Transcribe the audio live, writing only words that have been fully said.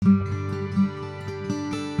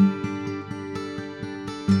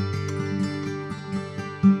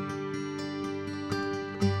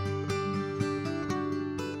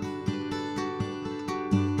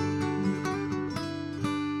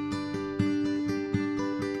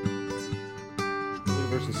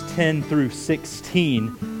verses 10 through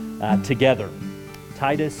 16 together.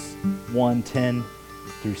 Titus 1:10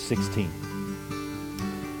 through 16.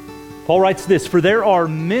 Paul writes this, "For there are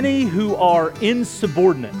many who are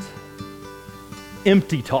insubordinate,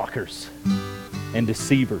 empty talkers, and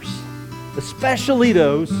deceivers, especially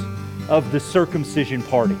those of the circumcision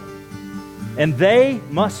party. And they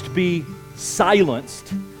must be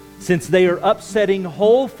silenced, since they are upsetting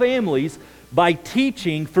whole families by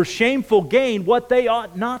teaching for shameful gain what they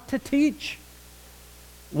ought not to teach."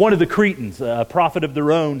 One of the Cretans, a prophet of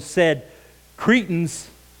their own, said, "Cretans,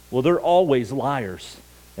 well, they're always liars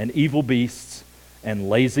and evil beasts and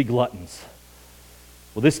lazy gluttons."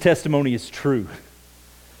 Well, this testimony is true.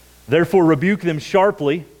 Therefore, rebuke them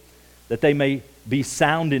sharply, that they may be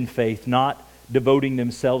sound in faith, not devoting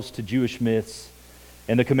themselves to Jewish myths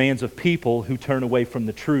and the commands of people who turn away from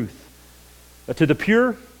the truth. But to the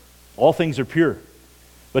pure, all things are pure.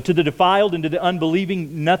 But to the defiled and to the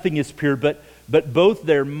unbelieving, nothing is pure, but both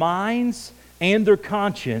their minds and their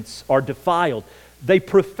conscience are defiled. They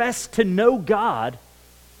profess to know God,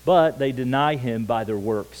 but they deny Him by their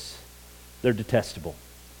works. They're detestable,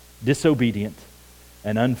 disobedient,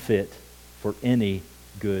 and unfit for any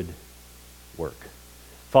good work.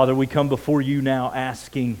 Father, we come before you now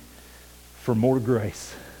asking for more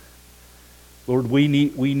grace. Lord, we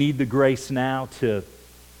need the grace now to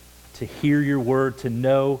hear your word, to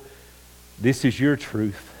know this is your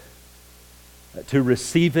truth, to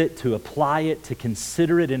receive it, to apply it, to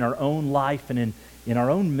consider it in our own life and in our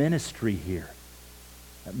own ministry here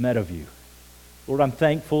at Meadowview. Lord, I'm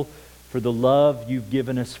thankful for the love you've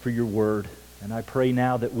given us for your word, and I pray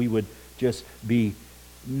now that we would just be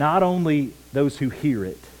not only those who hear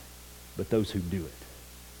it, but those who do it.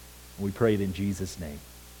 We pray it in Jesus' name.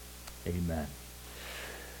 Amen.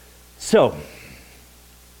 So,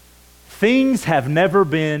 things have never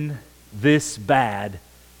been this bad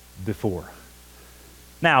before.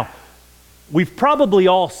 Now, we've probably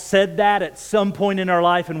all said that at some point in our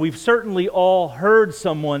life, and we've certainly all heard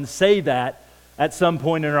someone say that at some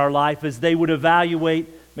point in our life as they would evaluate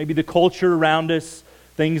maybe the culture around us,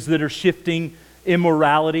 things that are shifting,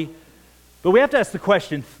 immorality. But we have to ask the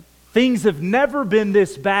question, things have never been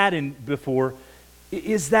this bad before.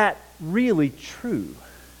 Is that really true?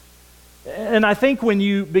 And I think when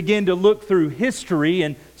you begin to look through history,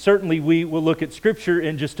 and certainly we will look at Scripture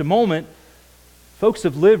in just a moment, folks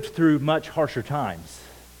have lived through much harsher times.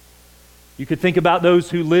 You could think about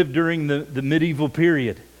those who lived during the medieval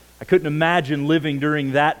period. I couldn't imagine living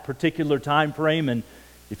during that particular time frame, and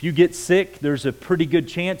if you get sick, there's a pretty good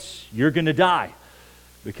chance you're going to die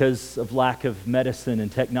because of lack of medicine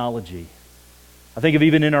and technology. I think of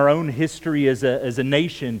even in our own history as a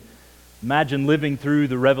nation, imagine living through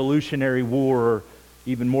the Revolutionary War, or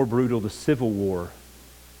even more brutal, the Civil War,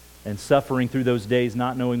 and suffering through those days,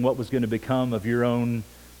 not knowing what was going to become of your own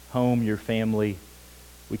home, your family.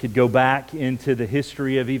 We could go back into the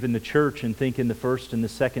history of even the church and think in the 1st and the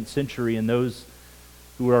 2nd century, and those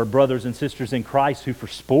who are our brothers and sisters in Christ who for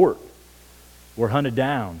sport were hunted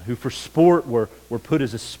down, who for sport were put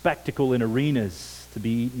as a spectacle in arenas to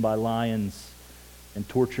be eaten by lions and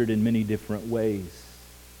tortured in many different ways.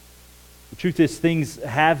 The truth is, things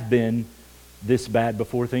have been this bad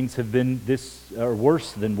before. Things have been this or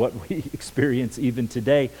worse than what we experience even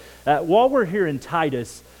today. While we're here in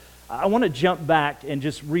Titus, I want to jump back and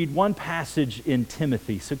just read one passage in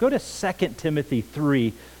Timothy. So go to 2 Timothy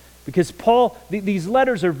 3, because Paul, these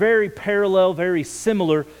letters are very parallel, very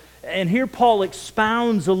similar, and here Paul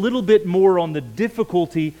expounds a little bit more on the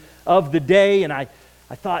difficulty of the day, and I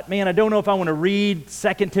thought, man, I don't know if I want to read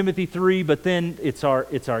 2 Timothy 3, but then it's our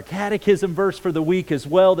catechism verse for the week as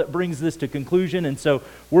well that brings this to conclusion, and so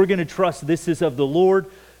we're going to trust this is of the Lord.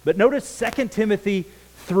 But notice 2 Timothy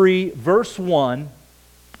 3, verse 1.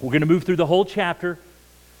 We're going to move through the whole chapter.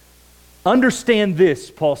 Understand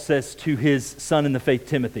this, Paul says to his son in the faith,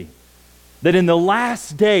 Timothy, that in the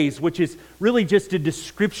last days, which is really just a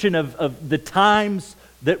description of the times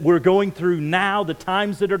that we're going through now, the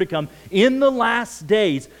times that are to come, in the last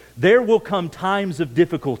days, there will come times of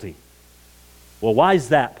difficulty. Well, why is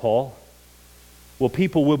that, Paul? Well,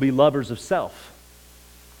 people will be lovers of self.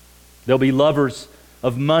 They'll be lovers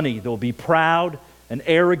of money. They'll be proud and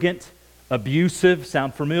arrogant, abusive,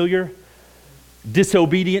 sound familiar?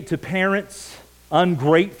 Disobedient to parents,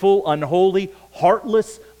 ungrateful, unholy,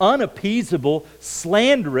 heartless, unappeasable,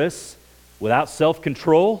 slanderous, without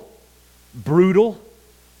self-control, brutal,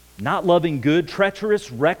 not loving good,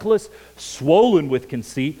 treacherous, reckless, swollen with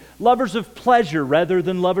conceit, lovers of pleasure rather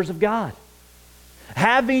than lovers of God,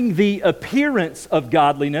 having the appearance of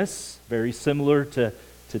godliness, very similar to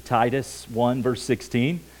Titus 1 verse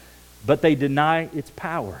 16, but they deny its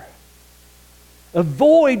power.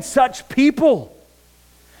 Avoid such people.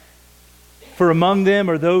 For among them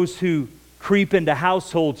are those who creep into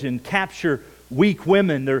households and capture weak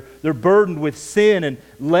women. They're burdened with sin and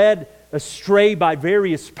led astray by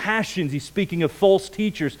various passions. He's speaking of false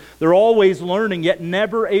teachers. They're always learning, yet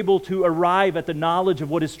never able to arrive at the knowledge of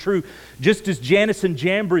what is true. Just as Jannes and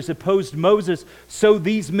Jambres opposed Moses, so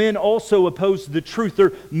these men also opposed the truth.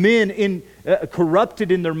 They're men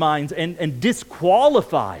corrupted in their minds and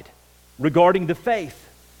disqualified regarding the faith.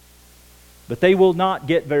 But they will not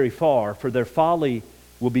get very far, for their folly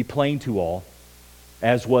will be plain to all,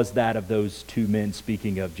 as was that of those two men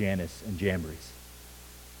speaking of Jannes and Jambres.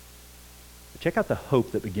 Check out the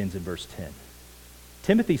hope that begins in verse 10.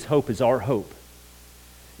 Timothy's hope is our hope.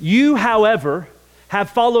 You, however,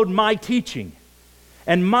 have followed my teaching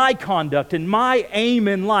and my conduct and my aim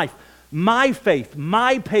in life, my faith,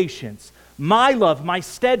 my patience, my love, my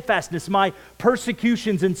steadfastness, my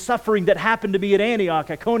persecutions and suffering that happened to me at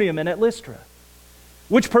Antioch, Iconium, and at Lystra,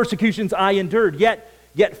 which persecutions I endured,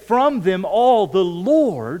 yet from them all the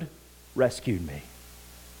Lord rescued me.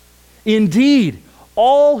 Indeed,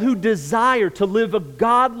 all who desire to live a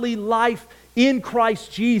godly life in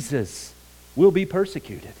Christ Jesus will be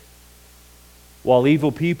persecuted, while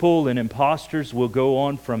evil people and impostors will go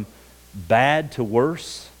on from bad to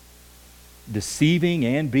worse, deceiving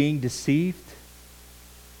and being deceived.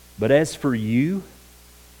 But as for you,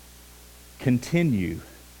 continue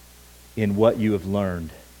in what you have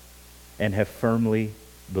learned and have firmly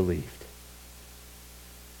believed.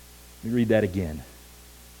 Let me read that again.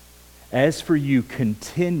 As for you,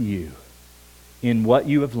 continue in what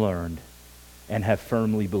you have learned and have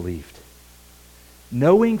firmly believed,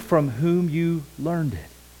 knowing from whom you learned it,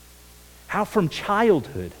 how from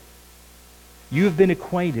childhood you have been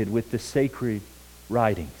acquainted with the sacred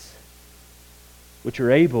writings, which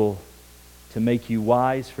are able to make you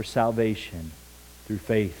wise for salvation through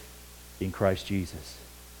faith in Christ Jesus.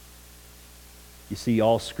 You see,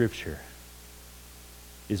 all Scripture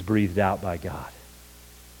is breathed out by God.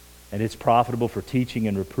 And it's profitable for teaching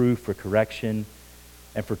and reproof, for correction,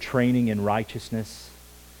 and for training in righteousness,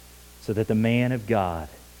 so that the man of God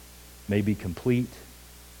may be complete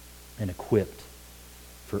and equipped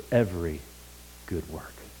for every good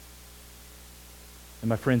work. And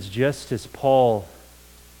my friends, just as Paul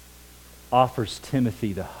offers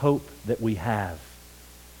Timothy the hope that we have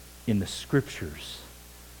in the Scriptures,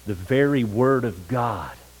 the very Word of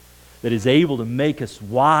God, that is able to make us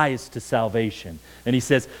wise to salvation. And he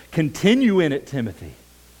says, continue in it, Timothy.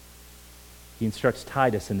 He instructs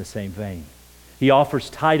Titus in the same vein. He offers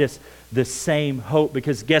Titus the same hope,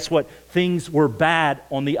 because guess what? Things were bad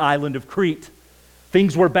on the island of Crete.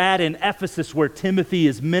 Things were bad in Ephesus where Timothy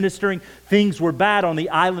is ministering. Things were bad on the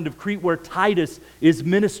island of Crete where Titus is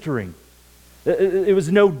ministering. It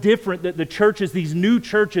was no different that the churches, these new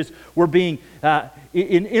churches, were being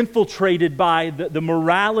infiltrated by the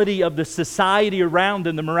morality of the society around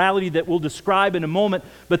them, the morality that we'll describe in a moment,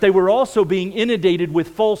 but they were also being inundated with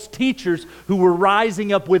false teachers who were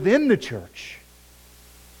rising up within the church.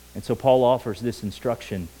 And so Paul offers this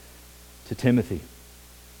instruction to Timothy.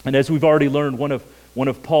 And as we've already learned, one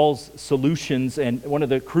of Paul's solutions, and one of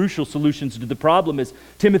the crucial solutions to the problem, is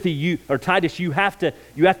Titus, you have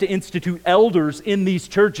to institute elders in these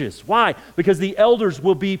churches. Why? Because the elders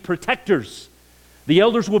will be protectors. The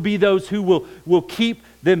elders will be those who will keep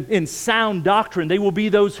them in sound doctrine. They will be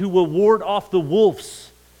those who will ward off the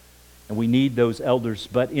wolves. And we need those elders.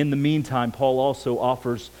 But in the meantime, Paul also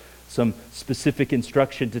offers some specific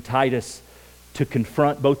instruction to Titus to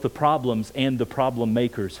confront both the problems and the problem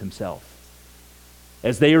makers himself.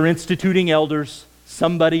 As they are instituting elders,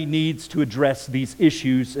 somebody needs to address these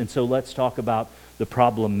issues, and so let's talk about the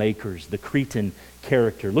problem makers, the Cretan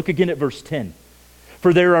character. Look again at verse 10.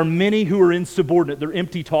 For there are many who are insubordinate. They're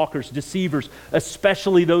empty talkers, deceivers,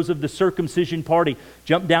 especially those of the circumcision party.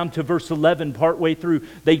 Jump down to verse 11, partway through.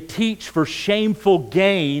 They teach for shameful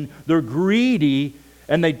gain. They're greedy,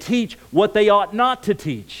 and they teach what they ought not to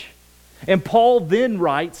teach. And Paul then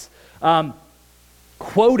writes,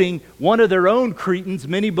 quoting one of their own Cretans.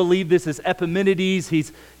 Many believe this is Epimenides.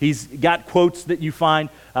 He's got quotes that you find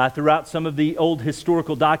throughout some of the old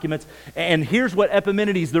historical documents. And here's what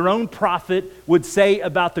Epimenides, their own prophet, would say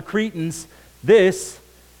about the Cretans.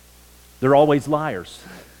 They're always liars.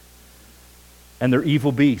 And they're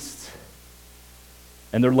evil beasts.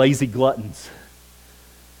 And they're lazy gluttons.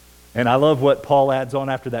 And I love what Paul adds on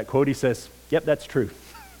after that quote. He says, yep, that's true.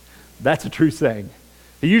 That's a true saying.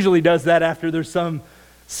 He usually does that after there's some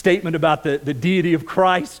statement about the deity of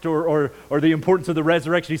Christ or the importance of the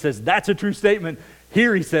resurrection. He says, that's a true statement.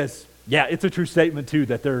 Here he says, Yeah, it's a true statement, too,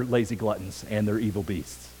 that they're lazy gluttons and they're evil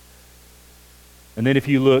beasts. And then if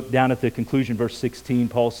you look down at the conclusion, verse 16,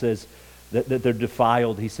 Paul says that they're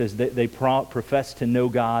defiled. He says that they profess to know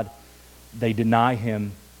God. They deny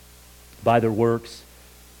him by their works.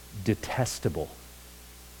 Detestable,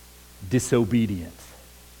 disobedient,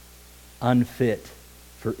 unfit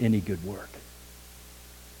for any good work.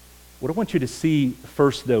 What I want you to see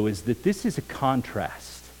first, though, is that this is a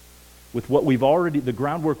contrast with what the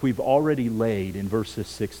groundwork we've already laid in verses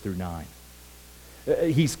 6 through 9.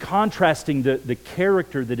 He's contrasting the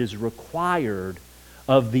character that is required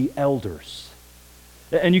of the elders.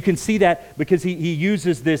 And you can see that because he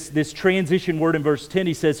uses this transition word in verse 10.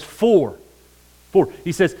 He says, for.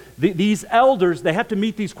 He says, these elders, they have to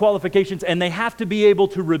meet these qualifications and they have to be able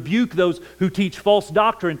to rebuke those who teach false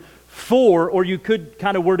doctrine. Or you could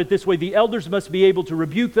kind of word it this way, the elders must be able to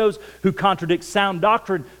rebuke those who contradict sound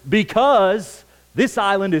doctrine because this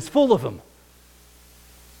island is full of them.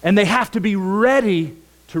 And they have to be ready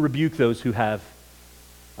to rebuke those who have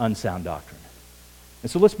unsound doctrine. And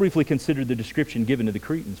so let's briefly consider the description given to the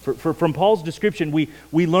Cretans. From Paul's description, we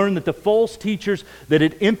learn that the false teachers that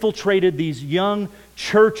had infiltrated these young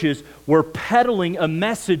churches were peddling a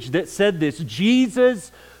message that said this: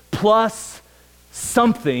 Jesus plus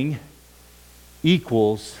something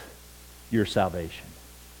equals your salvation.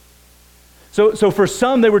 So for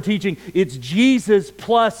some, they were teaching it's Jesus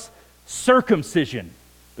plus circumcision,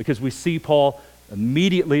 because we see Paul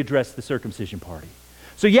immediately address the circumcision party.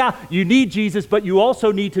 So yeah, you need Jesus, but you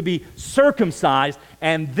also need to be circumcised,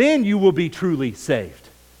 and then you will be truly saved.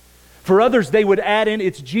 For others, they would add in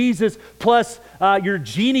it's Jesus plus your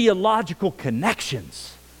genealogical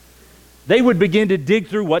connections. They would begin to dig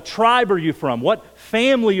through what tribe are you from, what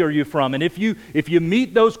family are you from, and if you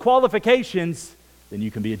meet those qualifications, then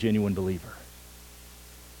you can be a genuine believer.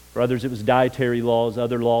 For others, it was dietary laws,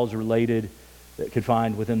 other laws related that could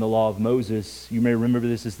find within the law of Moses. You may remember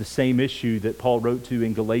this is the same issue that Paul wrote to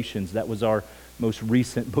in Galatians. That was our most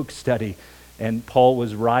recent book study. And Paul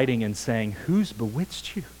was writing and saying, who's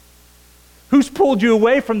bewitched you? Who's pulled you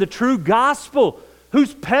away from the true gospel?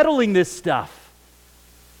 Who's peddling this stuff?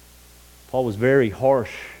 Paul was very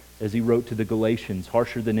harsh as he wrote to the Galatians,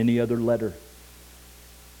 harsher than any other letter.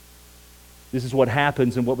 This is what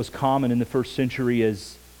happens and what was common in the first century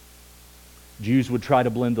as Jews would try to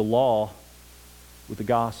blend the law with the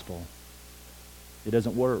gospel. It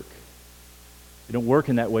doesn't work. It don't work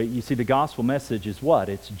in that way. You see, the gospel message is what?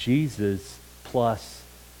 It's Jesus plus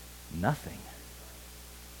nothing.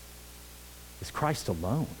 It's Christ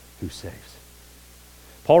alone who saves.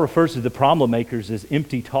 Paul refers to the problem makers as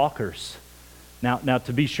empty talkers. Now,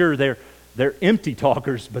 to be sure, they're empty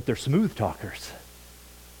talkers, but they're smooth talkers.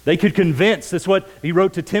 They could convince. That's what he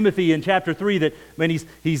wrote to Timothy in chapter 3, that when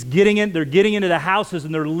they're getting into the houses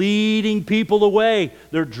and they're leading people away.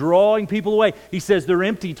 They're drawing people away. He says they're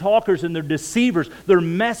empty talkers and they're deceivers. Their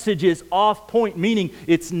message is off point, meaning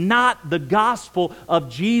it's not the gospel of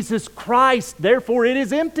Jesus Christ. Therefore, it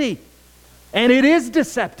is empty. And it is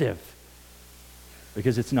deceptive.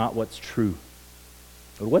 Because it's not what's true.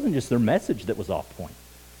 But it wasn't just their message that was off point.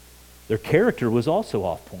 Their character was also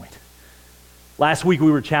off point. Last week we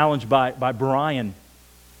were challenged by Brian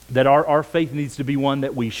that our faith needs to be one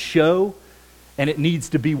that we show, and it needs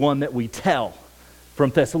to be one that we tell, from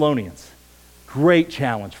Thessalonians. Great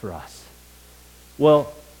challenge for us.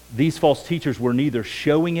 Well, these false teachers were neither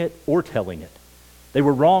showing it or telling it. They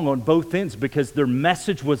were wrong on both ends because their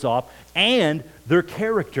message was off and their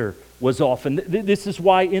character was off. And this is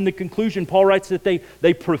why in the conclusion Paul writes that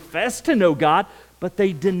they profess to know God, but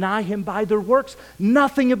they deny him by their works.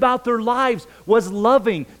 Nothing about their lives was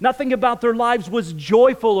loving. Nothing about their lives was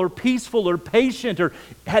joyful or peaceful or patient or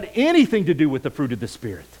had anything to do with the fruit of the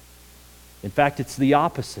Spirit. In fact, it's the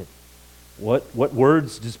opposite. What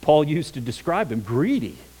words does Paul use to describe them?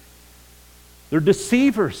 Greedy. They're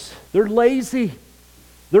deceivers. They're lazy.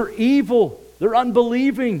 They're evil. They're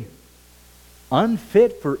unbelieving.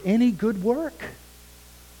 Unfit for any good work.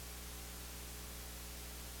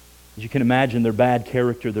 As you can imagine, their bad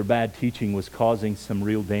character, their bad teaching was causing some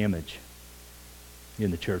real damage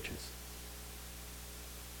in the churches.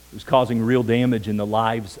 It was causing real damage in the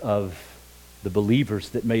lives of the believers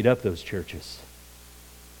that made up those churches.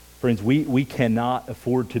 Friends, we cannot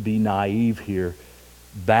afford to be naive here.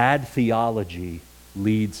 Bad theology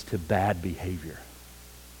leads to bad behavior.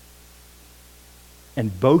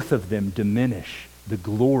 And both of them diminish the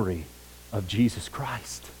glory of Jesus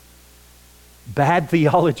Christ. Bad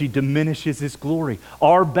theology diminishes His glory.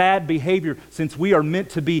 Our bad behavior, since we are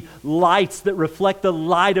meant to be lights that reflect the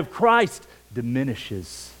light of Christ,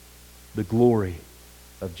 diminishes the glory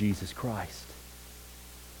of Jesus Christ.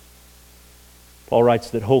 Paul writes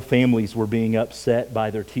that whole families were being upset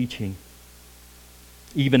by their teaching,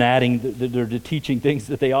 even adding that they're teaching things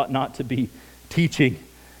that they ought not to be teaching.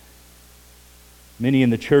 Many in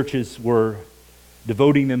the churches were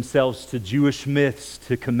devoting themselves to Jewish myths,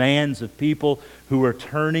 to commands of people who are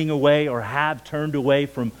turning away or have turned away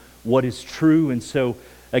from what is true. And so,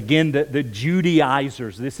 again, the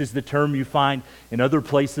Judaizers, this is the term you find in other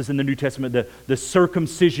places in the New Testament, the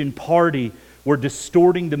circumcision party, were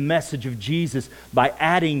distorting the message of Jesus by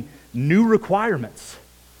adding new requirements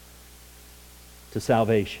to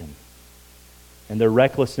salvation. And their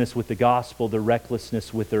recklessness with the gospel, their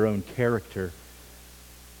recklessness with their own character,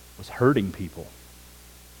 was hurting people.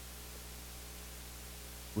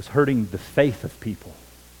 Was hurting the faith of people.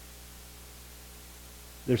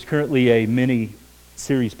 There's currently a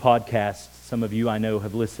mini-series podcast. Some of you I know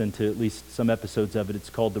have listened to at least some episodes of it.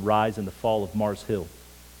 It's called The Rise and the Fall of Mars Hill.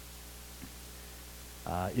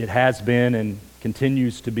 It has been and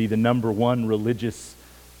continues to be the #1 religious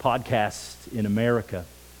podcast in America.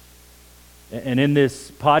 And in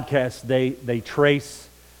this podcast, they trace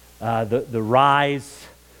the rise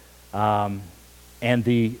and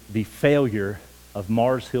the failure of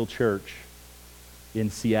Mars Hill Church in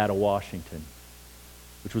Seattle, Washington,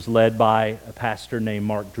 which was led by a pastor named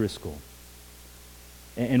Mark Driscoll.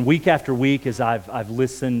 And week after week, as I've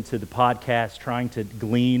listened to the podcast, trying to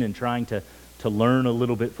glean and trying to learn a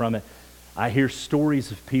little bit from it, I hear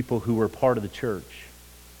stories of people who were part of the church.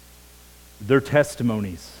 Their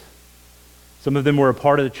testimonies. Some of them were a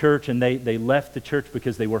part of the church and they left the church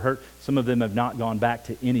because they were hurt. Some of them have not gone back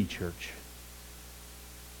to any church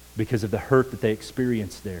because of the hurt that they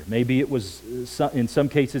experienced there. Maybe it was, in some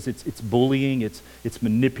cases, it's bullying, it's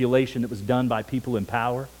manipulation that was done by people in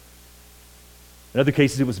power. In other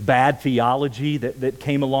cases, it was bad theology that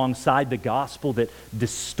came alongside the gospel that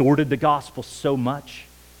distorted the gospel so much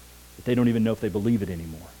that they don't even know if they believe it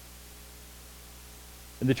anymore.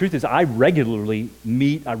 And the truth is, I regularly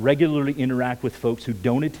interact with folks who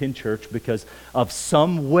don't attend church because of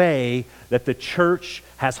some way that the church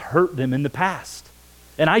has hurt them in the past.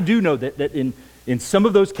 And I do know that in some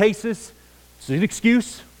of those cases, it's an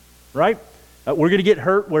excuse, right? We're going to get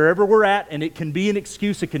hurt wherever we're at, and it can be an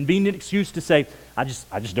excuse, a convenient excuse to say, I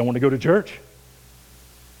just don't want to go to church.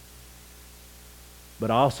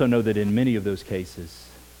 But I also know that in many of those cases,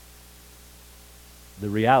 the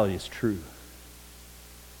reality is true.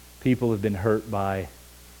 People have been hurt by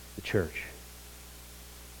the church.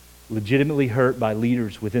 Legitimately hurt by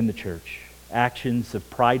leaders within the church. Actions of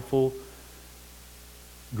prideful,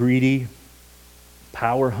 greedy,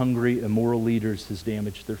 power-hungry, immoral leaders has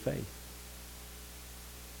damaged their faith.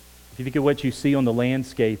 If you think of what you see on the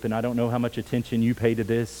landscape, and I don't know how much attention you pay to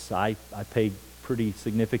this, I pay pretty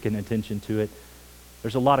significant attention to it.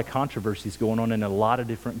 There's a lot of controversies going on in a lot of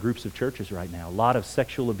different groups of churches right now. A lot of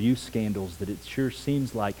sexual abuse scandals that it sure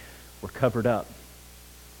seems like were covered up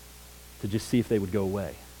to just see if they would go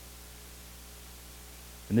away.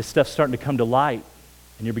 And this stuff's starting to come to light,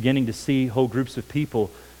 and you're beginning to see whole groups of people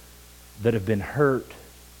that have been hurt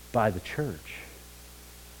by the church,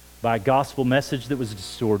 by a gospel message that was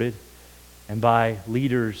distorted, and by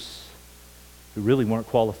leaders who really weren't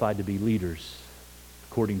qualified to be leaders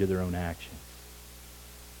according to their own actions.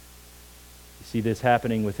 You see this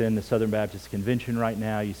happening within the Southern Baptist Convention right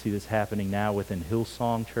now. You see this happening now within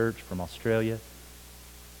Hillsong Church from Australia.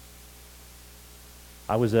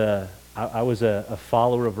 I was a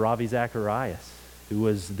follower of Ravi Zacharias, who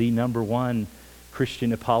was the #1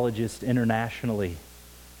 Christian apologist internationally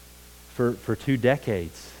for 2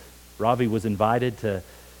 decades. Ravi was invited to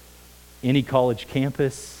any college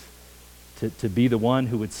campus to be the one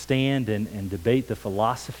who would stand and debate the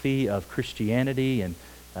philosophy of Christianity and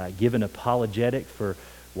give an apologetic for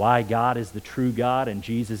why God is the true God and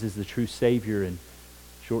Jesus is the true Savior. And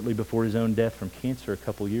shortly before his own death from cancer a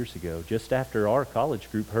couple years ago, just after our college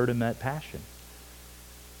group heard him at Passion,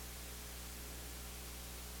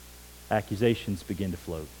 accusations began to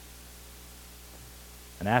float.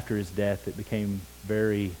 And after his death, it became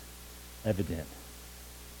very evident.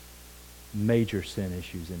 Major sin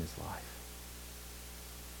issues in his life.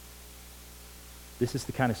 This is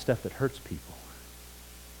the kind of stuff that hurts people.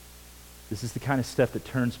 This is the kind of stuff that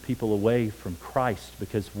turns people away from Christ,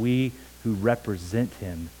 because we who represent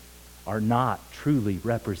him are not truly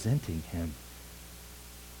representing him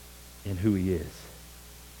in who he is.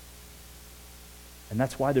 And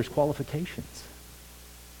that's why there's qualifications.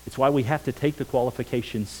 It's why we have to take the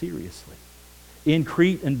qualifications seriously. In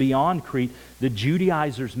Crete and beyond Crete, the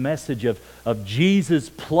Judaizers' message of Jesus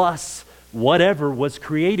plus whatever was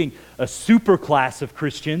creating a superclass of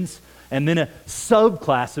Christians and then a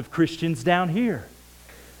subclass of Christians down here.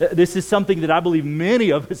 This is something that I believe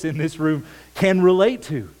many of us in this room can relate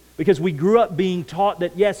to, because we grew up being taught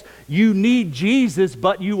that, yes, you need Jesus,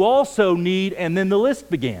 but you also need, and then the list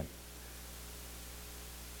began.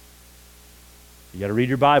 You got to read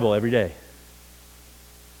your Bible every day.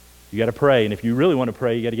 You got to pray, and if you really want to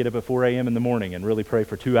pray, you got to get up at 4 a.m. in the morning and really pray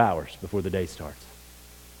for 2 hours before the day starts.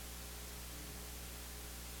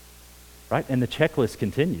 Right? And the checklist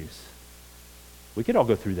continues. We could all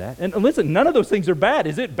go through that. And listen, none of those things are bad.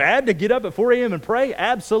 Is it bad to get up at 4 a.m. and pray?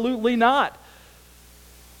 Absolutely not.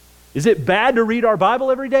 Is it bad to read our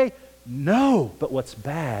Bible every day? No. But what's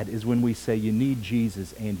bad is when we say you need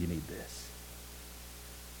Jesus and you need this.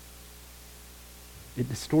 It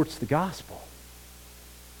distorts the gospel.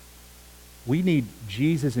 We need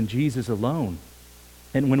Jesus and Jesus alone.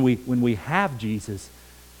 And when we have Jesus,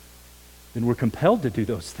 then we're compelled to do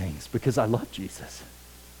those things because I love Jesus.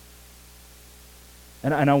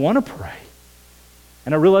 And I want to pray.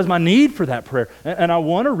 And I realize my need for that prayer. And I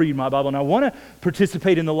want to read my Bible. And I want to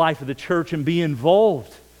participate in the life of the church and be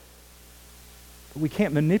involved. But we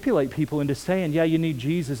can't manipulate people into saying, yeah, you need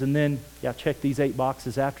Jesus, and then, yeah, check these 8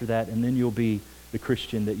 boxes after that, and then you'll be the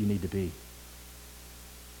Christian that you need to be.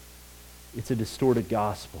 It's a distorted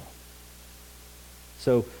gospel.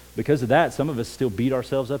 So because of that, some of us still beat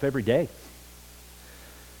ourselves up every day.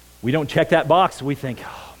 We don't check that box. We think,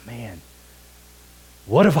 oh man,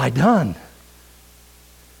 what have I done?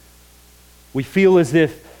 We feel as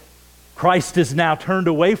if Christ is now turned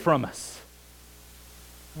away from us.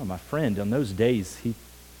 Oh, my friend, on those days, he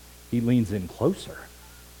leans in closer.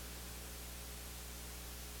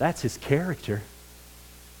 That's his character.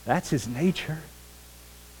 That's his nature.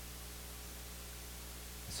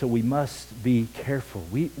 So we must be careful.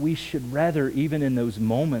 We should rather, even in those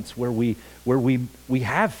moments where we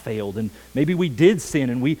have failed and maybe we did sin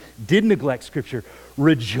and we did neglect Scripture,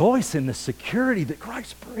 rejoice in the security that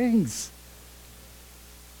Christ brings.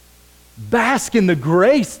 Bask in the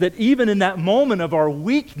grace that even in that moment of our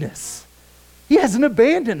weakness, He hasn't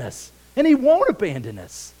abandoned us, and He won't abandon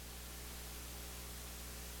us.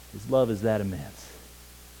 His love is that immense.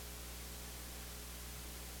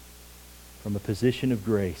 From a position of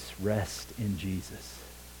grace, rest in Jesus.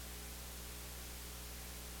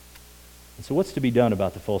 And so what's to be done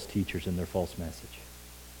about the false teachers and their false message?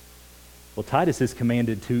 Well, Titus is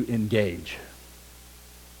commanded to engage.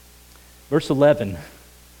 Verse 11,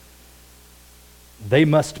 they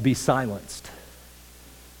must be silenced.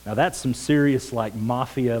 Now that's some serious like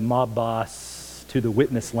mafia, mob boss to the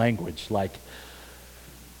witness language. Like,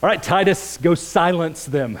 all right, Titus, go silence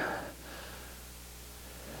them.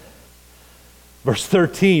 Verse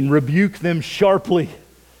 13, rebuke them sharply.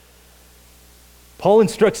 Paul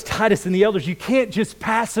instructs Titus and the elders, you can't just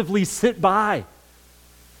passively sit by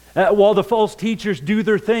while the false teachers do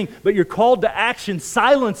their thing, but you're called to action.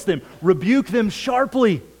 Silence them. Rebuke them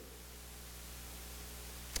sharply.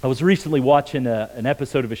 I was recently watching an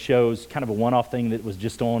episode of a show. It was kind of a one-off thing that was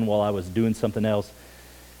just on while I was doing something else.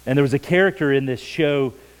 And there was a character in this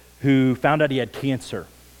show who found out he had cancer.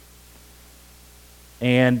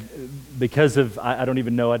 And because of, I don't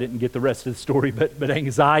even know, I didn't get the rest of the story, but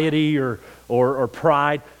anxiety or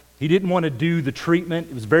pride, he didn't want to do the treatment.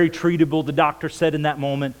 It was very treatable, the doctor said in that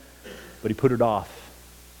moment, but he put it off.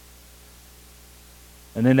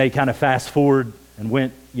 And then they kind of fast forward and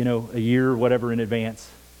went, a year or whatever in advance.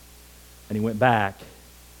 And he went back.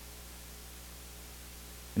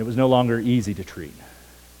 And it was no longer easy to treat.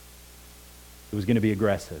 It was going to be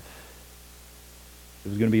aggressive. It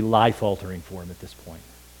was going to be life-altering for him at this point,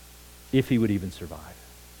 if he would even survive.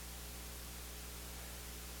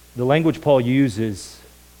 The language Paul uses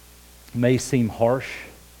may seem harsh,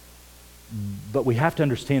 but we have to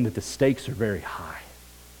understand that the stakes are very high.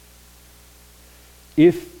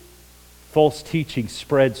 If false teaching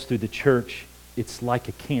spreads through the church, it's like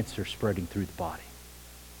a cancer spreading through the body.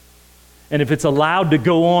 And if it's allowed to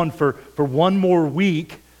go on for one more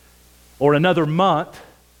week or another month,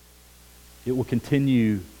 it will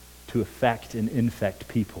continue to affect and infect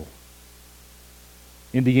people.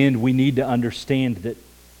 In the end, we need to understand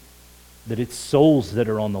that it's souls that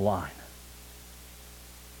are on the line.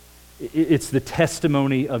 It's the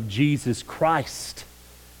testimony of Jesus Christ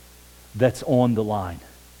that's on the line.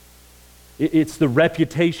 It's the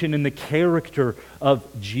reputation and the character of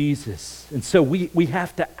Jesus. And so we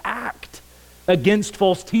have to act against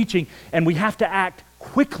false teaching, and we have to act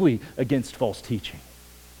quickly against false teaching.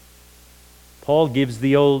 Paul gives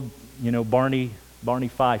the old, Barney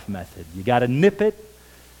Fife method. You got to nip it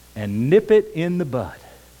in the bud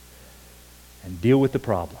and deal with the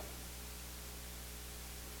problem.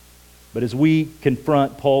 But as we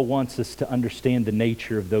confront, Paul wants us to understand the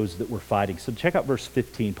nature of those that we're fighting. So check out verse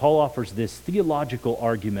 15. Paul offers this theological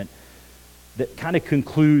argument that kind of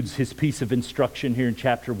concludes his piece of instruction here in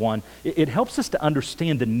chapter 1. It helps us to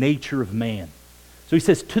understand the nature of man. So he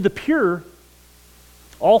says, to the pure,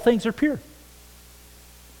 all things are pure.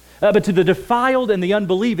 But to the defiled and the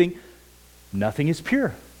unbelieving, nothing is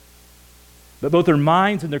pure. But both their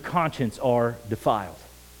minds and their conscience are defiled.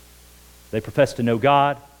 They profess to know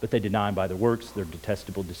God, but they deny Him by their works. They're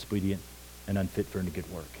detestable, disobedient, and unfit for any good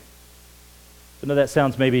work. So now that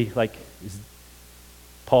sounds maybe like, is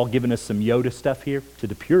Paul giving us some Yoda stuff here? To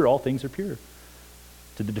the pure, all things are pure.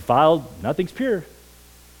 To the defiled, nothing's pure.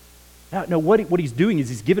 No, what he's doing is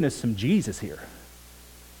he's giving us some Jesus here.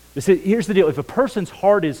 Here's the deal. If a person's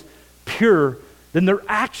heart is pure, then their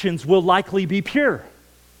actions will likely be pure.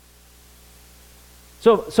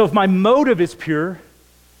 So if my motive is pure,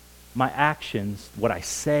 my actions, what I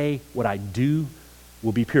say, what I do,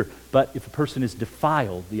 will be pure. But if a person is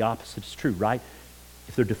defiled, the opposite is true, right?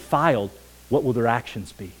 If they're defiled, what will their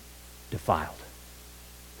actions be? Defiled.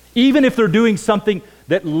 Even if they're doing something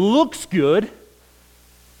that looks good,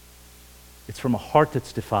 it's from a heart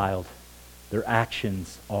that's defiled. Their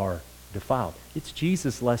actions are defiled. It's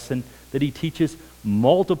Jesus' lesson that he teaches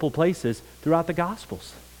multiple places throughout the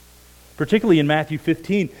Gospels. Particularly in Matthew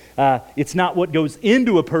 15, it's not what goes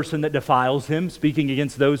into a person that defiles him, speaking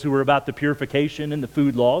against those who are about the purification and the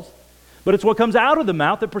food laws, but it's what comes out of the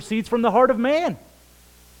mouth that proceeds from the heart of man.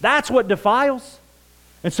 That's what defiles.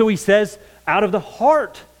 And so he says, out of the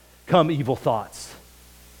heart come evil thoughts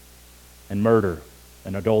and murder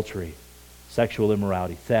and adultery, sexual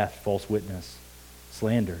immorality, theft, false witness,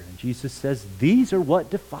 slander. And Jesus says these are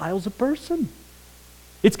what defiles a person.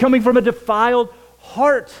 It's coming from a defiled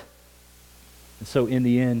heart. And so in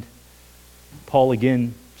the end, Paul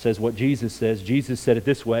again says what Jesus says. Jesus said it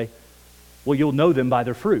this way, well, you'll know them by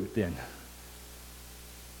their fruit then.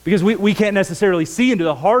 Because we can't necessarily see into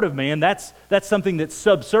the heart of man. That's something that's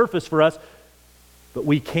subsurface for us. But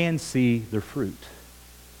we can see their fruit.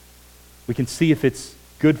 We can see if it's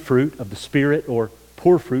good fruit of the Spirit or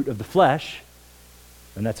poor fruit of the flesh.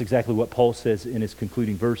 And that's exactly what Paul says in his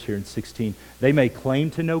concluding verse here in 16. They may claim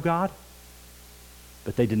to know God,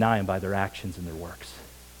 but they deny Him by their actions and their works.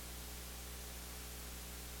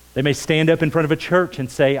 They may stand up in front of a church and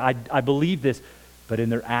say, I believe this, but in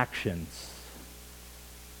their actions,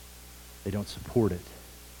 they don't support it.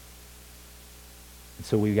 And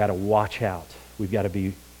so we've got to watch out. We've got to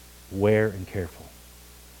be aware and careful.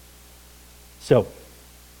 So,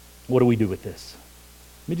 what do we do with this?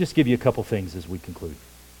 Let me just give you a couple things as we conclude.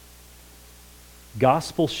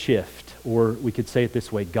 Gospel shift, or we could say it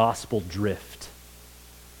this way, gospel drift,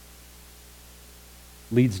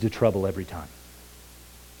 leads to trouble every time.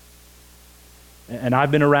 And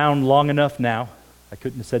I've been around long enough now, I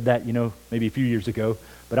couldn't have said that, maybe a few years ago,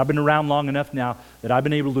 but I've been around long enough now that I've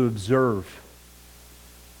been able to observe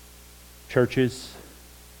churches,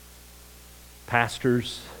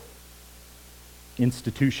 pastors,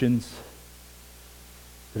 institutions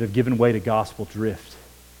that have given way to gospel drift.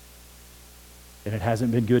 And it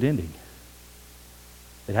hasn't been good ending.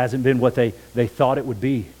 It hasn't been what they thought it would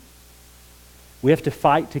be. We have to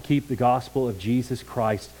fight to keep the gospel of Jesus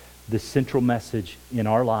Christ the central message in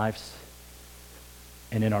our lives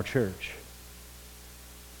and in our church.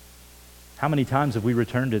 How many times have we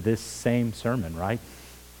returned to this same sermon, right?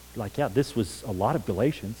 Like, yeah, this was a lot of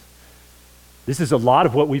Galatians. This is a lot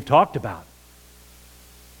of what we've talked about.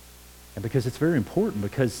 And because it's very important,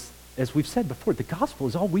 because as we've said before, the gospel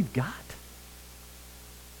is all we've got.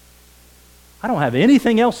 I don't have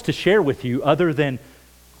anything else to share with you other than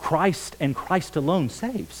Christ and Christ alone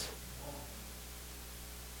saves.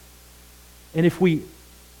 And if we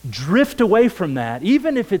drift away from that,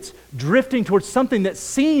 even if it's drifting towards something that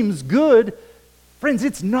seems good, friends,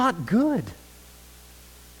 it's not good.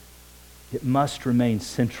 It must remain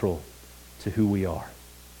central to who we are.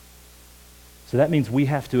 So that means we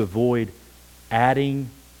have to avoid adding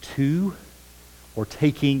to or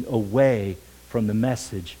taking away from the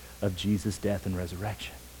message of Jesus' death and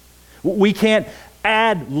resurrection. We can't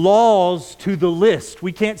add laws to the list.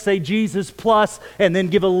 We can't say Jesus plus and then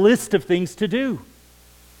give a list of things to do.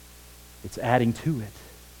 It's adding to it.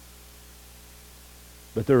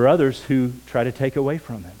 But there are others who try to take away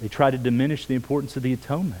from it. They try to diminish the importance of the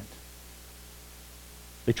atonement.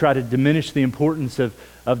 They try to diminish the importance of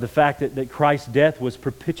the fact that Christ's death was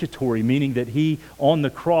propitiatory, meaning that He on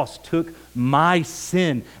the cross took my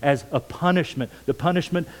sin as a punishment, the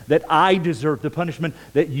punishment that I deserve, the punishment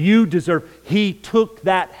that you deserve. He took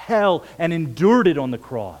that hell and endured it on the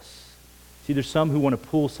cross. See, there's some who want to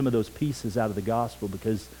pull some of those pieces out of the gospel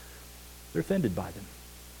because They're offended by them.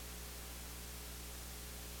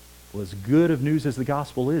 Well, as good of news as the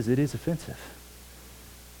gospel is, it is offensive.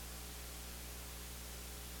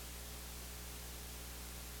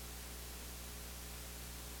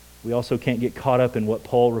 We also can't get caught up in what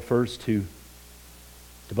Paul refers to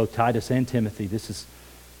both Titus and Timothy. This is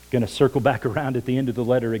going to circle back around at the end of the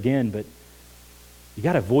letter again, but you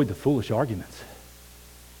got to avoid the foolish arguments.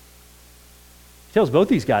 He tells both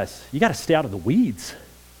these guys, you got to stay out of the weeds.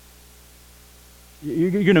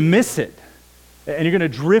 You're going to miss it, and you're going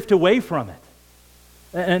to drift away from it.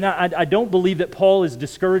 And I don't believe that Paul is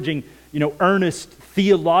discouraging, earnest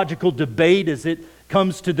theological debate as it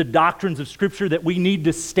comes to the doctrines of Scripture, that we need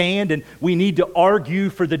to stand and we need to argue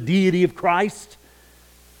for the deity of Christ.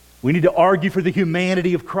 We need to argue for the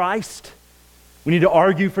humanity of Christ. We need to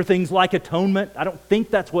argue for things like atonement. I don't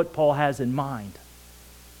think that's what Paul has in mind.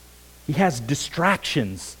 He has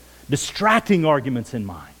distracting arguments in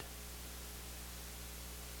mind.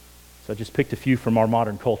 So I just picked a few from our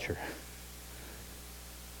modern culture.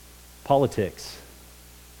 Politics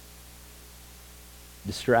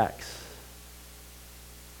distracts.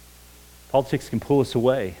 Politics can pull us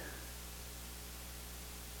away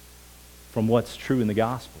from what's true in the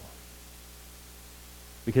gospel.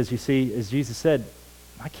 Because you see, as Jesus said,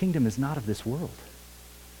 my kingdom is not of this world.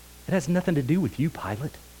 It has nothing to do with you,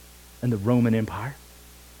 Pilate, and the Roman Empire.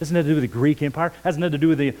 It has nothing to do with the Greek Empire. It has nothing to do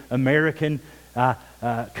with the American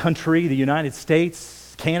country, the United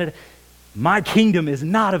States, Canada. My kingdom is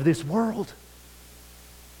not of this world.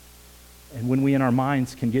 And when we in our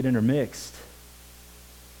minds can get intermixed,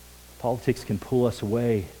 politics can pull us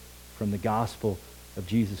away from the gospel of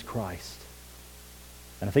Jesus Christ.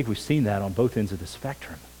 And I think we've seen that on both ends of the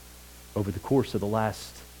spectrum over the course of the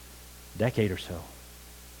last decade or so.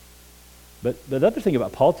 But the other thing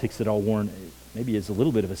about politics that I'll warn, maybe is a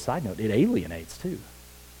little bit of a side note, it alienates too.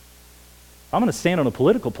 If I'm going to stand on a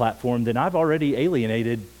political platform, then I've already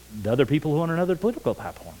alienated the other people who are on another political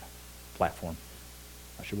platform.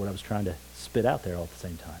 Not sure what I was trying to spit out there all at the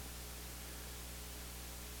same time.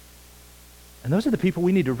 And those are the people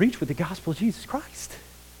we need to reach with the gospel of Jesus Christ.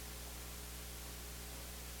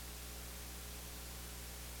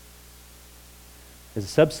 As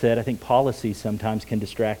a subset, I think policy sometimes can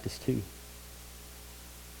distract us too.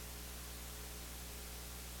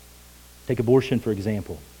 Take abortion, for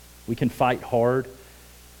example. We can fight hard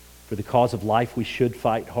for the cause of life. We should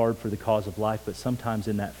fight hard for the cause of life, but sometimes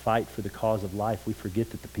in that fight for the cause of life, we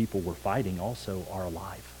forget that the people we're fighting also are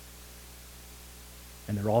alive.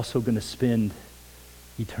 And they're also going to spend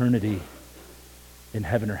eternity in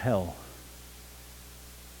heaven or hell.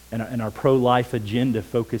 And our pro-life agenda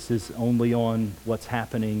focuses only on what's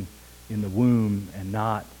happening in the womb and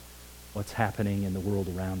not what's happening in the world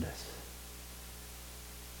around us.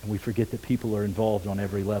 And we forget that people are involved on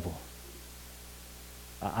every level.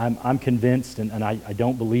 I'm convinced, and I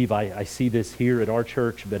don't believe I see this here at our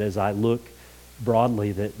church, but as I look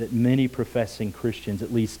broadly, that many professing Christians,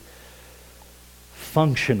 at least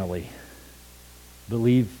functionally,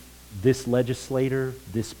 believe this legislator,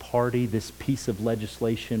 this party, this piece of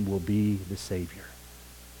legislation will be the Savior.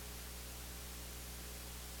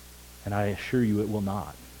 And I assure you it will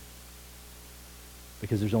not.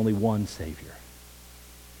 Because there's only one Savior.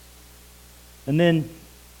 And then,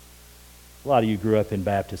 a lot of you grew up in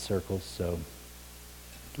Baptist circles, so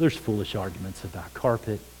there's foolish arguments about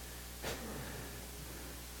carpet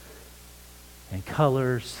and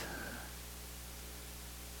colors,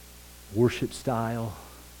 worship style,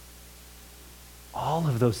 all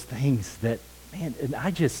of those things that, man, and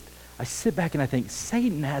I sit back and I think,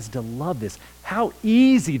 Satan has to love this. How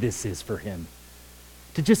easy this is for him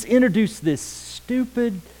to just introduce this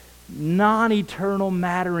stupid, non-eternal,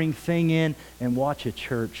 mattering thing in and watch a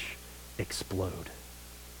church explode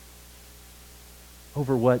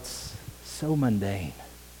over what's so mundane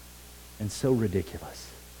and so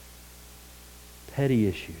ridiculous. Petty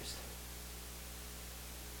issues.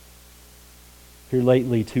 Here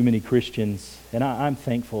lately, too many Christians, and I'm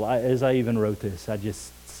thankful, as I even wrote this, I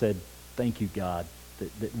just said, thank you, God,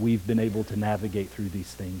 that we've been able to navigate through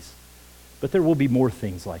these things. But there will be more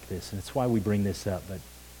things like this, and it's why we bring this up. But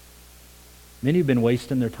many have been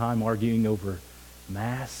wasting their time arguing over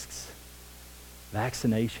masks,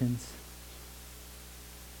 vaccinations.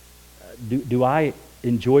 Do I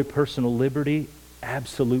enjoy personal liberty?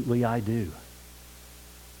 Absolutely I do.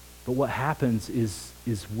 But what happens is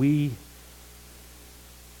we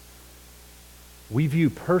view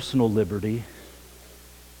personal liberty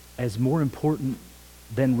as more important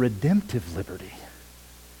than redemptive liberty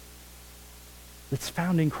that's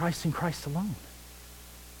found in Christ and Christ alone.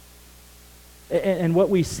 And what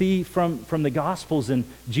we see from the Gospels and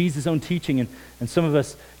Jesus' own teaching, and some of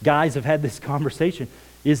us guys have had this conversation,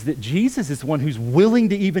 is that Jesus is the one who's willing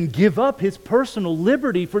to even give up his personal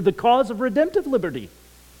liberty for the cause of redemptive liberty.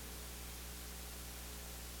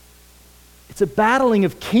 It's a battling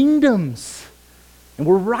of kingdoms, and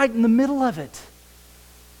we're right in the middle of it.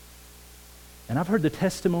 And I've heard the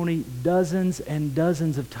testimony dozens and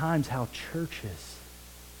dozens of times how churches,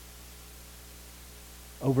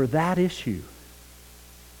 over that issue,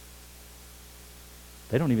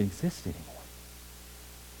 they don't even exist anymore.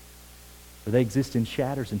 Or they exist in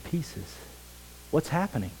shatters and pieces. What's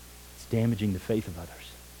happening? It's damaging the faith of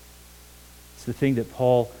others. It's the thing that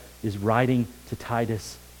Paul is writing to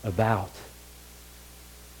Titus about.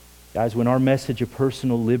 Guys, when our message of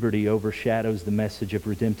personal liberty overshadows the message of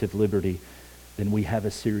redemptive liberty, then we have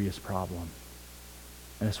a serious problem.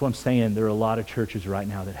 And that's what I'm saying. There are a lot of churches right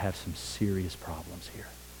now that have some serious problems here.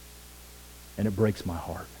 And it breaks my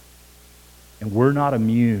heart. And we're not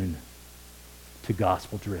immune to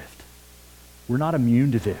gospel drift. We're not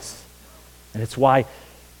immune to this. And it's why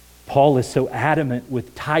Paul is so adamant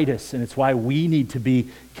with Titus, and it's why we need to be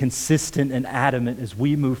consistent and adamant as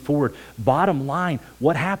we move forward. Bottom line,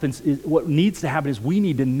 what needs to happen is we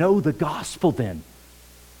need to know the gospel then.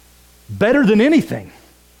 Better than anything.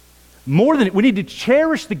 We need to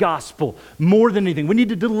cherish the gospel more than anything. We need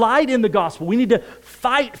to delight in the gospel. We need to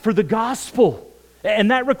fight for the gospel.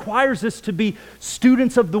 And that requires us to be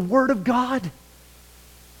students of the Word of God.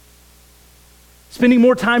 Spending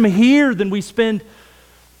more time here than we spend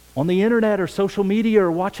on the internet or social media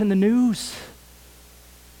or watching the news.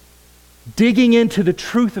 Digging into the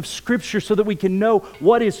truth of Scripture so that we can know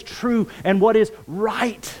what is true and what is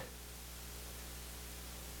right.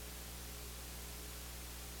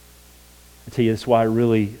 I tell you, that's why I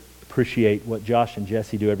really appreciate what Josh and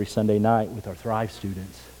Jesse do every Sunday night with our Thrive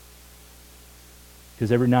students.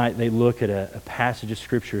 Because every night they look at a passage of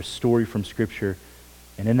Scripture, a story from Scripture,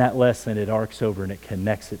 and in that lesson it arcs over and it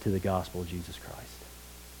connects it to the gospel of Jesus Christ.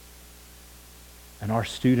 And our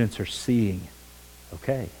students are seeing,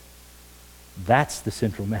 okay, that's the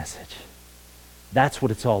central message. That's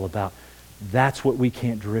what it's all about. That's what we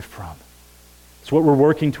can't drift from. It's what we're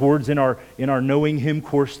working towards in our Knowing Him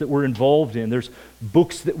course that we're involved in. There's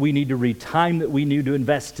books that we need to read, time that we need to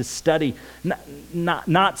invest to study.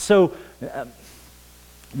 Not so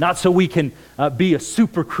we can be a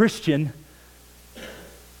super Christian,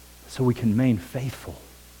 so we can remain faithful.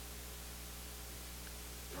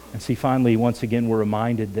 And see, finally, once again, we're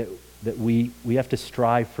reminded that we have to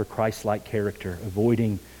strive for Christ-like character,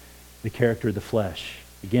 avoiding the character of the flesh.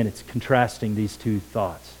 Again, it's contrasting these two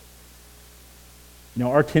thoughts. You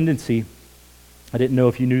know, our tendency, I didn't know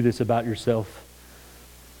if you knew this about yourself,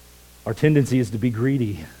 our tendency is to be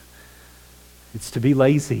greedy. It's to be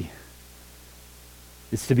lazy.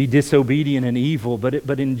 It's to be disobedient and evil.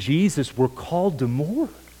 But in Jesus, we're called to more.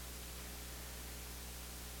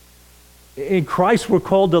 In Christ, we're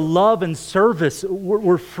called to love and service.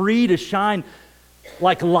 We're free to shine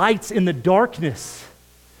like lights in the darkness.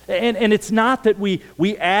 And it's not that we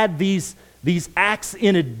add these acts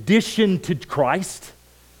in addition to Christ.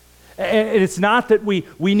 And it's not that we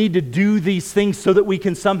need to do these things so that we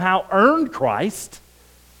can somehow earn Christ.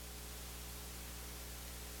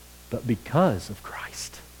 But because of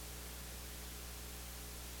Christ.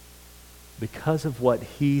 Because of what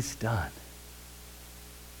He's done.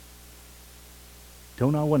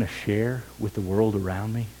 Don't I want to share with the world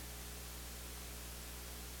around me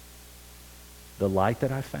the light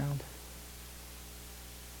that I found?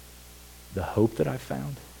 The hope that I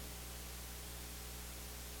found?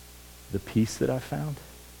 The peace that I found?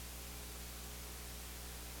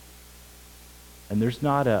 And there's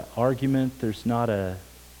not an argument, there's not a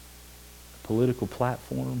political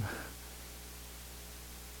platform.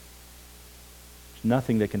 There's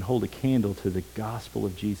nothing that can hold a candle to the gospel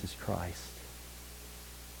of Jesus Christ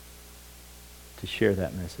to share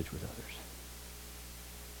that message with others.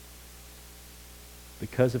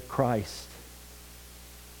 Because of Christ,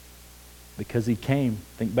 because He came.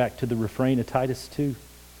 Think back to the refrain of Titus 2,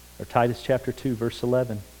 or Titus chapter 2, verse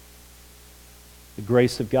 11. The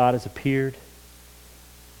grace of God has appeared,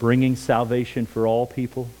 bringing salvation for all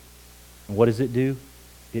people. And what does it do?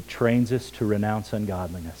 It trains us to renounce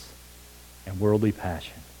ungodliness and worldly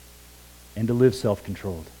passion, and to live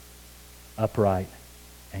self-controlled, upright,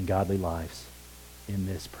 and godly lives in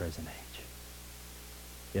this present age.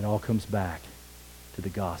 It all comes back to the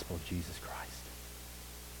gospel of Jesus Christ.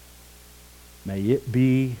 May it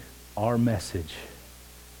be our message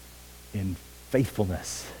in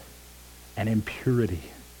faithfulness and in purity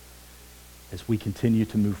as we continue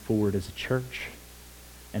to move forward as a church,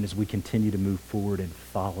 and as we continue to move forward in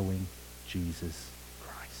following Jesus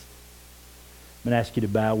Christ. I'm going to ask you to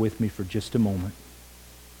bow with me for just a moment.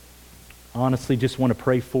 Honestly, just want to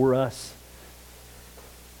pray for us.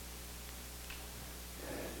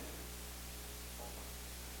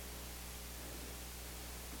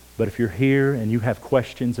 But if you're here and you have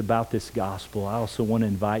questions about this gospel, I also want to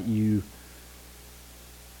invite you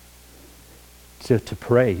to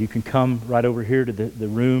pray. You can come right over here to the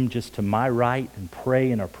room just to my right and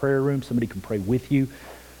pray in our prayer room. Somebody can pray with you.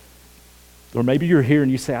 Or maybe you're here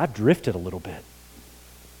and you say, I've drifted a little bit.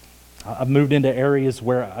 I've moved into areas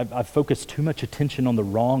where I've focused too much attention on the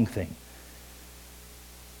wrong thing.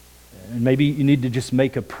 And maybe you need to just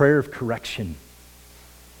make a prayer of correction.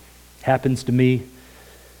 Happens to me,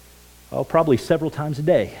 probably several times a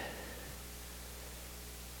day.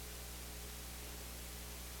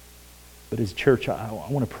 But as a church, I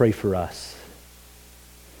want to pray for us.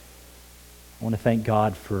 I want to thank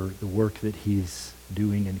God for the work that He's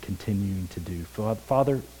doing and continuing to do.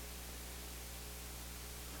 Father,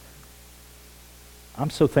 I'm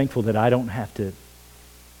so thankful that I don't have to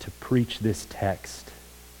preach this text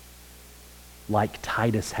like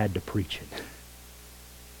Titus had to preach it.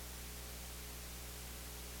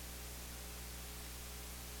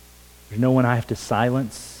 There's no one I have to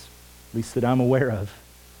silence, at least that I'm aware of.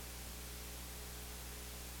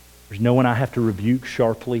 There's no one I have to rebuke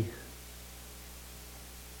sharply.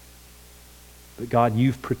 But God,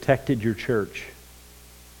 you've protected your church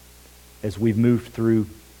as we've moved through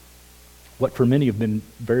what for many have been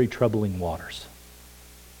very troubling waters.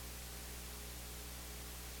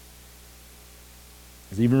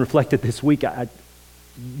 As even reflected this week,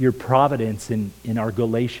 your providence in our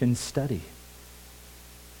Galatians study.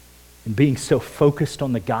 And being so focused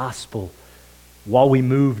on the gospel while we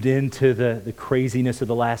moved into the craziness of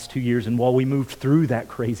the last 2 years, and while we moved through that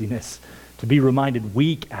craziness, to be reminded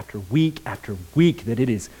week after week after week that it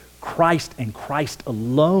is Christ and Christ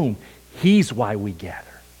alone. He's why we gather.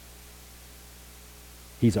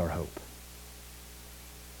 He's our hope.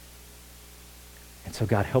 And so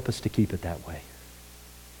God, help us to keep it that way.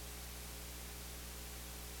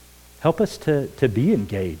 Help us to be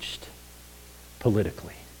engaged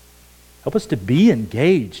politically. Help us to be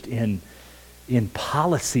engaged in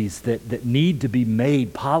policies that need to be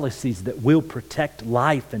made, policies that will protect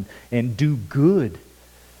life and do good.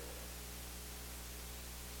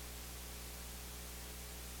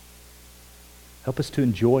 Help us to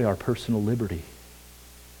enjoy our personal liberty.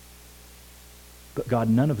 But God,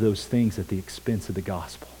 none of those things at the expense of the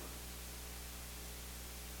gospel.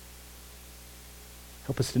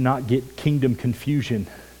 Help us to not get kingdom confusion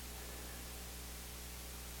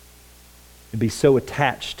and be so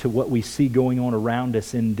attached to what we see going on around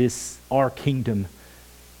us in this, our kingdom,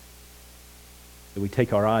 that we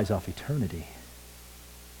take our eyes off eternity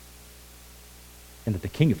and that the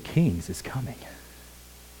King of Kings is coming.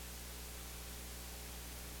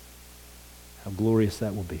 How glorious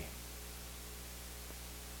that will be.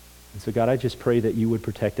 And so God, I just pray that you would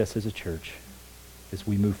protect us as a church as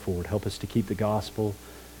we move forward. Help us to keep the gospel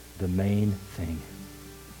the main thing.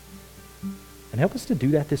 And help us to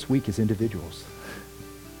do that this week as individuals.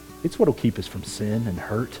 It's what will keep us from sin and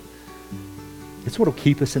hurt. It's what will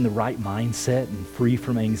keep us in the right mindset and free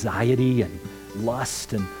from anxiety and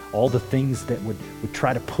lust and all the things that would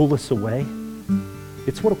try to pull us away.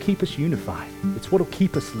 It's what will keep us unified. It's what will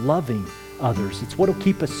keep us loving others. It's what will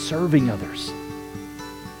keep us serving others.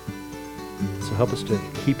 So help us to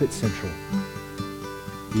keep it central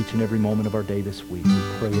each and every moment of our day this week. We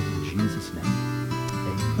pray it in Jesus' name.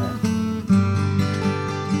 Amen.